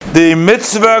The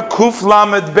mitzvah Kuf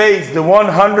Lamed Beis, the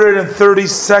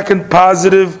 132nd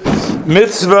positive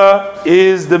mitzvah,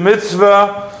 is the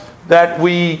mitzvah that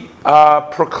we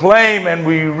proclaim and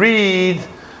we read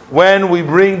when we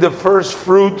bring the first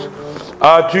fruit to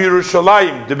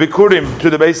Yerushalayim, the Bikurim, to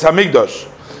the Beis Hamikdash.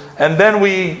 And then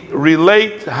we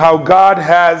relate how God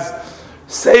has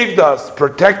saved us,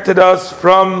 protected us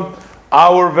from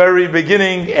our very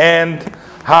beginning, and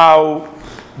how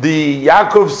the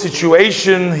Yaakov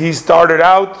situation, he started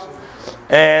out,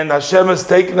 and Hashem has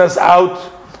taken us out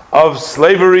of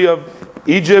slavery of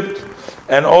Egypt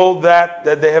and all that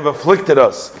they have afflicted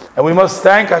us. And we must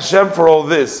thank Hashem for all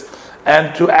this,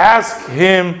 and to ask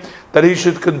Him that He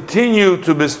should continue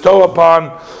to bestow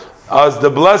upon us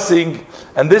the blessing.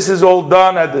 And this is all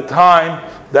done at the time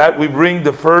that we bring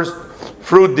the first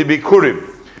fruit, the Bikurim.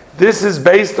 This is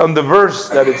based on the verse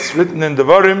that it's written in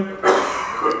Devarim.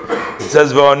 It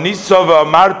says, "V'anisov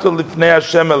amartu lifnei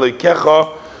Hashem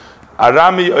Elokecha,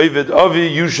 Arami Oived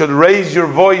Ovi." You should raise your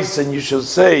voice and you shall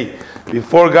say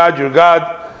before God, your God,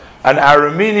 an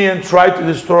Aramean tried to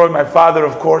destroy my father.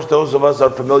 Of course, those of us are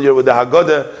familiar with the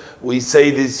Haggadah. We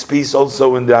say this piece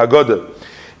also in the Haggadah,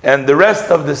 and the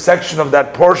rest of the section of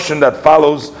that portion that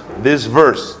follows this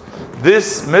verse.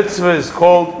 This mitzvah is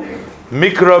called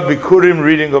Mikra Bikurim,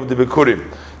 reading of the Bikurim.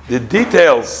 The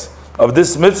details of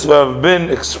this mitzvah have been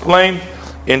explained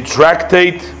in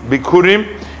Tractate Bikurim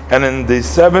and in the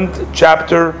 7th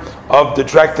chapter of the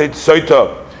Tractate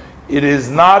Soita. It is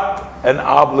not an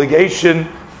obligation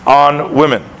on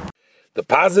women. The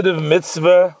positive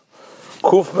mitzvah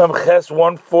Kuf Mem Ches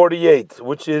 148,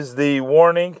 which is the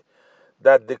warning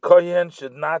that the Kohen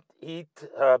should not eat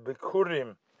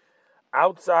Bikurim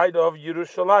outside of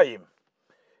Yerushalayim.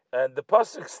 And the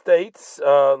pasuk states,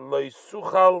 "Lo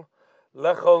yisuchal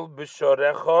lechol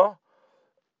b'shorecha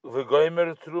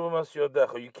v'goymer trumas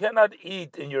yodecha." You cannot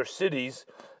eat in your cities.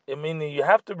 I mean, you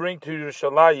have to bring to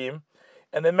Yerushalayim,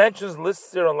 and it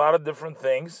lists there a lot of different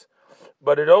things,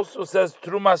 but it also says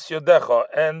trumas yodecha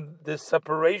and the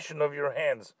separation of your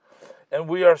hands. And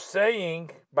we are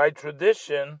saying by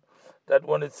tradition that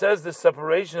when it says the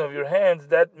separation of your hands,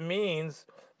 that means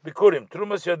bikurim.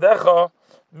 Trumas yodecha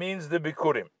means the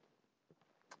bikurim.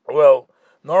 Well,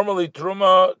 normally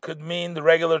truma could mean the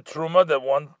regular truma that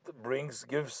one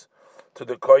gives to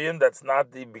the kohen. That's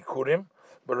not the bikurim,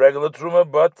 but regular truma.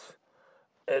 But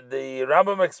the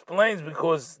Rambam explains,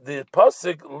 because the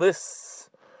pasuk lists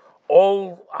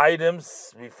all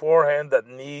items beforehand that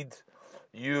need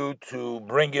you to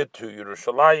bring it to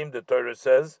Yerushalayim, the Torah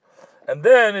says, and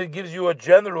then it gives you a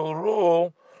general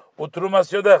rule,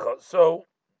 utrumas yodecha. So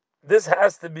this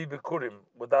has to be bikurim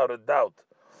without a doubt.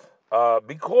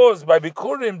 Because by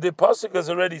Bikurim, the pasuk has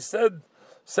already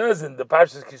says in the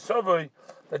Parshas Kisavoi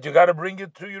that you got to bring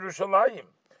it to Yerushalayim.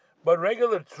 But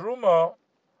regular Truma,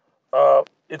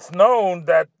 it's known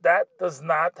that does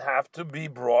not have to be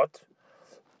brought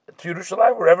to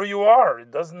Yerushalayim, wherever you are.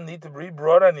 It doesn't need to be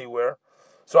brought anywhere.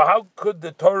 So how could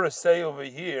the Torah say over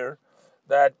here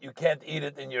that you can't eat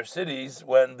it in your cities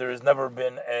when there has never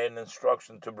been an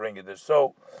instruction to bring it there?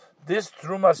 So this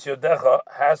Trumas Yodecha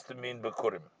has to mean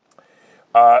Bikurim.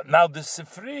 Now the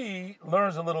Sifri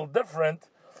learns a little different.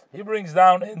 He brings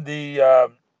down in the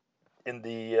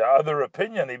other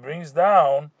opinion, he brings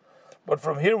down, but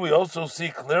from here we also see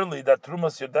clearly that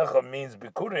Trumas Yodecha means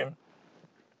Bikurim.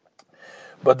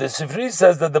 But the Sifri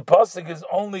says that the pasuk is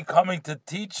only coming to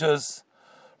teach us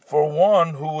for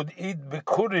one who would eat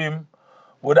Bikurim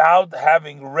without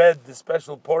having read the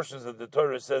special portions that the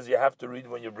Torah says you have to read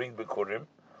when you bring Bikurim.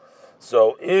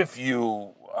 So if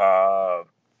you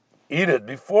eat it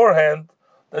beforehand,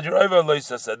 that your Oiva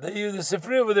Loisa said. The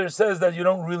Sifri over there says that you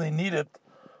don't really need it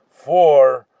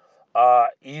for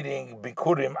eating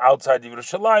Bikurim outside of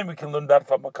Yerushalayim. We can learn that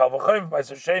from Makal V'Chaim, by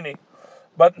Sheni.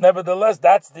 But nevertheless,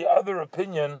 that's the other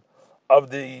opinion of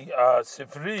the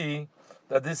Sifri,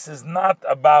 that this is not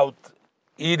about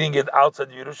eating it outside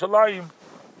of Yerushalayim,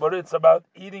 but it's about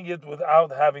eating it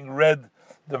without having read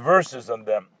the verses on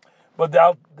them. But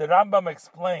the Rambam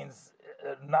explains,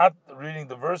 not reading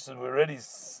the verses, we already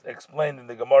explained in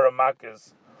the Gemara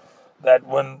Makis that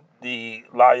when the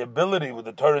liability, with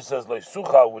the Torah says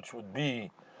leisucha, which would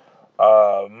be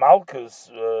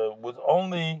malchus, would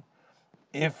only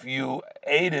if you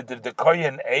ate it, if the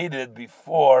kohen ate it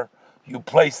before you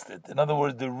placed it. In other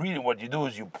words, what you do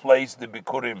is you place the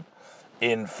bikurim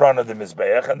in front of the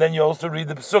mizbeach, and then you also read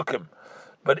the psukim.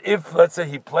 But if, let's say,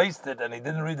 he placed it and he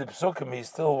didn't read the psukim, he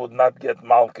still would not get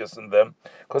malchus in them,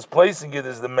 because placing it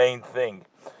is the main thing.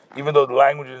 Even though the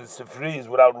language in the Sifri is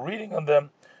without reading on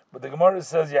them, but the Gemara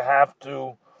says you have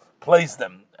to place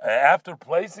them. After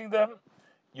placing them,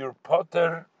 you're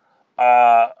potter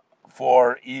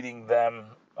for eating them,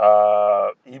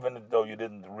 even though you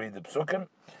didn't read the psukim,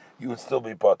 you would still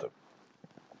be potter.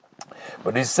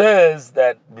 But he says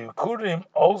that Bikurim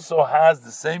also has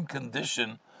the same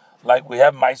condition like we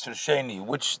have Meiser Sheni,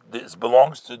 which this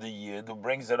belongs to the Yid, who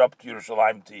brings it up to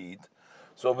Yerushalayim to eat.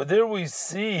 So over there we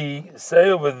say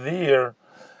over there,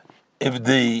 if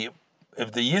the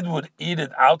Yid would eat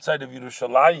it outside of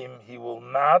Yerushalayim, he will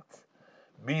not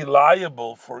be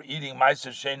liable for eating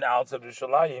Meiser Sheni outside of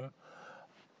Yerushalayim,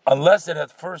 unless it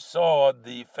had first saw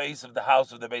the face of the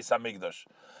house of the Beis HaMikdash.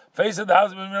 Face of the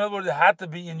house, in other words, it had to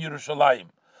be in Yerushalayim.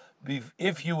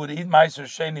 If you would eat Meiser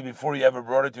Sheni before you ever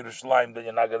brought it to Yerushalayim, then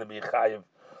you're not going to be chayiv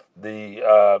the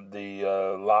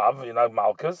lav, you're not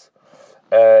malchus.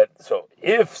 So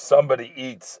if somebody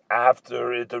eats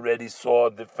after it already saw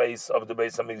the face of the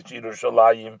Beis HaMikdash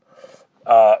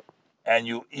Yerushalayim, and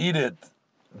you eat it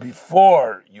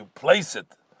before you place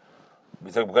it,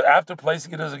 because after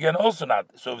placing it is again also not.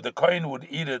 So if the kohen would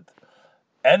eat it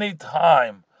any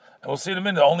time, and we'll see in a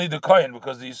minute, only the kohen,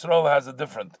 because the Yisrael has a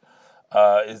different.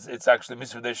 It's actually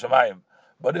mitzvah de shamayim.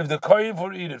 But if the kohen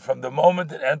would eat it from the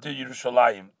moment it entered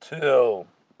Yerushalayim till,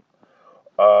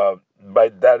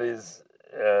 that is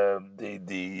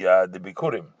the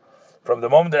bikurim, from the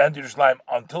moment it entered Yerushalayim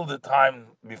until the time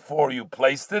before you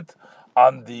placed it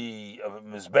on the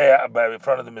mizbeach, in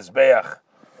front of the mizbeach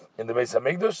in the Beis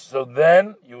HaMikdash, so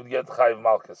then you would get chayiv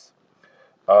malchus,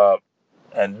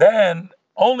 and then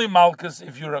only malchus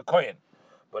if you're a kohen.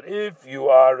 But if you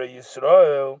are a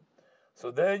Yisrael, so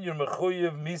then you're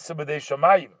mechuyev misa b'dei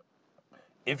shamayim.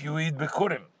 If you eat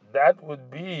bikurim, that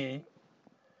would be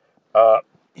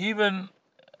even,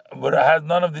 but it has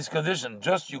none of these conditions.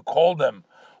 Just you call them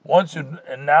once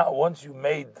you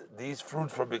made these fruit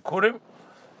for bikurim,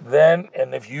 then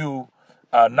and if you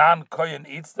non-kohen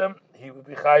eats them, he would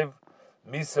be chayiv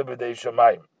misa b'dei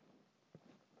shamayim.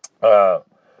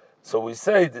 So we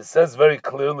say, this says very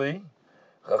clearly,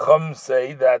 Chacham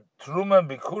say that Truma and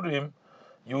Bikurim,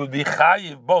 you would be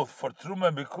chayiv both. For Truma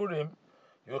and Bikurim,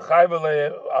 you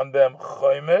chayiv on them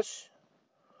Chomesh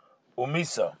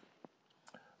Umisa.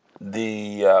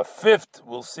 The fifth,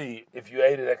 we'll see, if you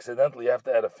ate it accidentally, you have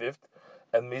to add a fifth,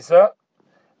 and Misa,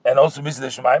 and also Misa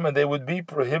Deshmaim, and they would be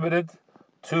prohibited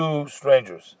to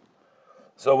strangers.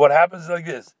 So what happens is like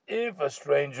this: if a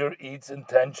stranger eats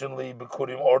intentionally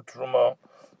Bikurim or Truma,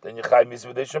 then you chayiv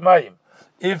Misa B'dei Shamayim.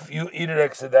 If you eat it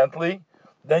accidentally,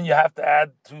 then you have to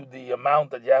add to the amount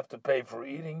that you have to pay for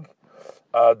eating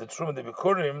the Truma and the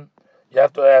Bikurim, you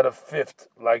have to add a fifth.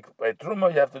 Like by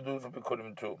Truma, you have to do it for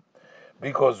Bikurim too.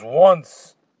 Because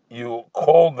once you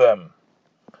call them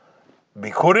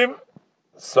Bikurim,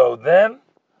 so then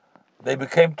they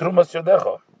became Trumas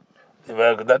Yodecha.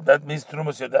 That means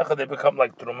Trumas Yodecha, they become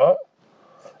like Truma,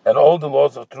 and all the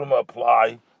laws of Truma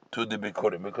apply to the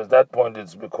Bikurim, because at that point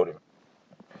it's Bikurim.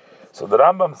 So the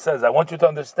Rambam says, I want you to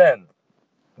understand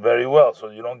very well, so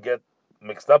you don't get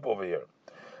mixed up over here.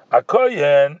 A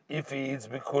kohen, if he eats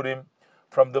Bikurim,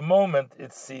 from the moment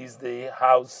it sees the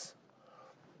house,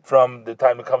 from the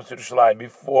time it comes to Yerushalayim,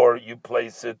 before you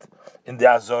place it in the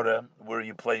Azorah, where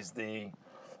you place the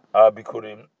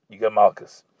Bikurim, you get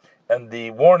Malchus. And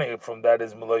the warning from that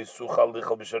is,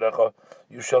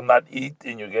 you shall not eat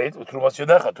in your gate with Trumas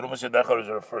Yodecha. Trumas Yodecha is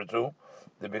referred to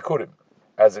the Bikurim,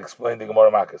 as explained in Gemara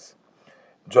Makkas.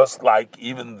 Just like,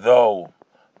 even though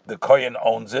the Kohen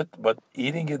owns it, but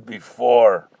eating it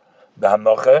before the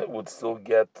Hanoche would still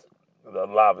get the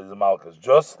Lav, is the Malchus.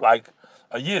 Just like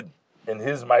a Yid in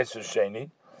his Meiser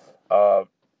Sheni,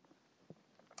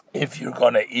 if you're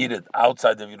going to eat it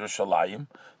outside of Yerushalayim,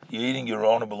 you're eating your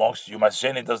own, it belongs to you.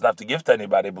 Meiser Sheni doesn't have to give to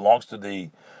anybody, it belongs to the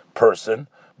person.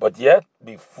 But yet,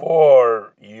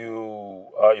 before you,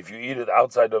 if you eat it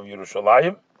outside of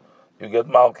Yerushalayim, you get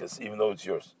Malchus, even though it's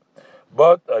yours.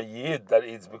 But a Yid that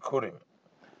eats Bikurim,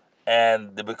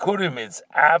 and the Bikurim is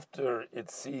after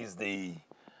it sees the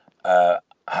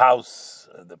house,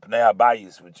 the Pnei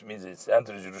Habayis, which means it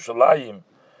enters Yerushalayim,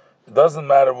 it doesn't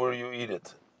matter where you eat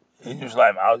it. In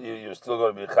Yerushalayim, you're still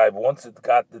going to be chayiv. Once it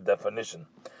got the definition,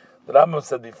 the Rambam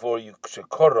said before, you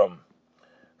shekoram.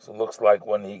 So it looks like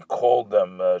when he called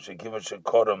them shekiva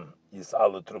shekoram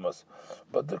yisal trumas.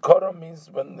 But the koram means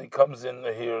when it comes in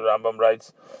here. Rambam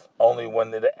writes only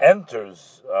when it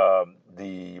enters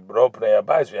the Bro Pnei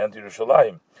Habayis, you enter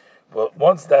Yerushalayim. But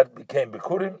once that became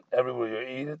bikurim, everywhere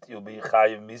you eat it, you'll be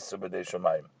chayiv misa b'dei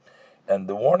shamayim. And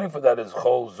the warning for that is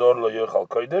chol zor lo yochal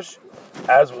kodesh,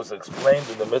 as was explained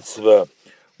in the mitzvah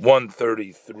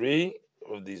 133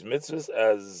 of these mitzvahs,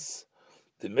 as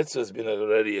the mitzvah has been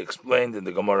already explained in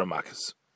the Gemara Makkas.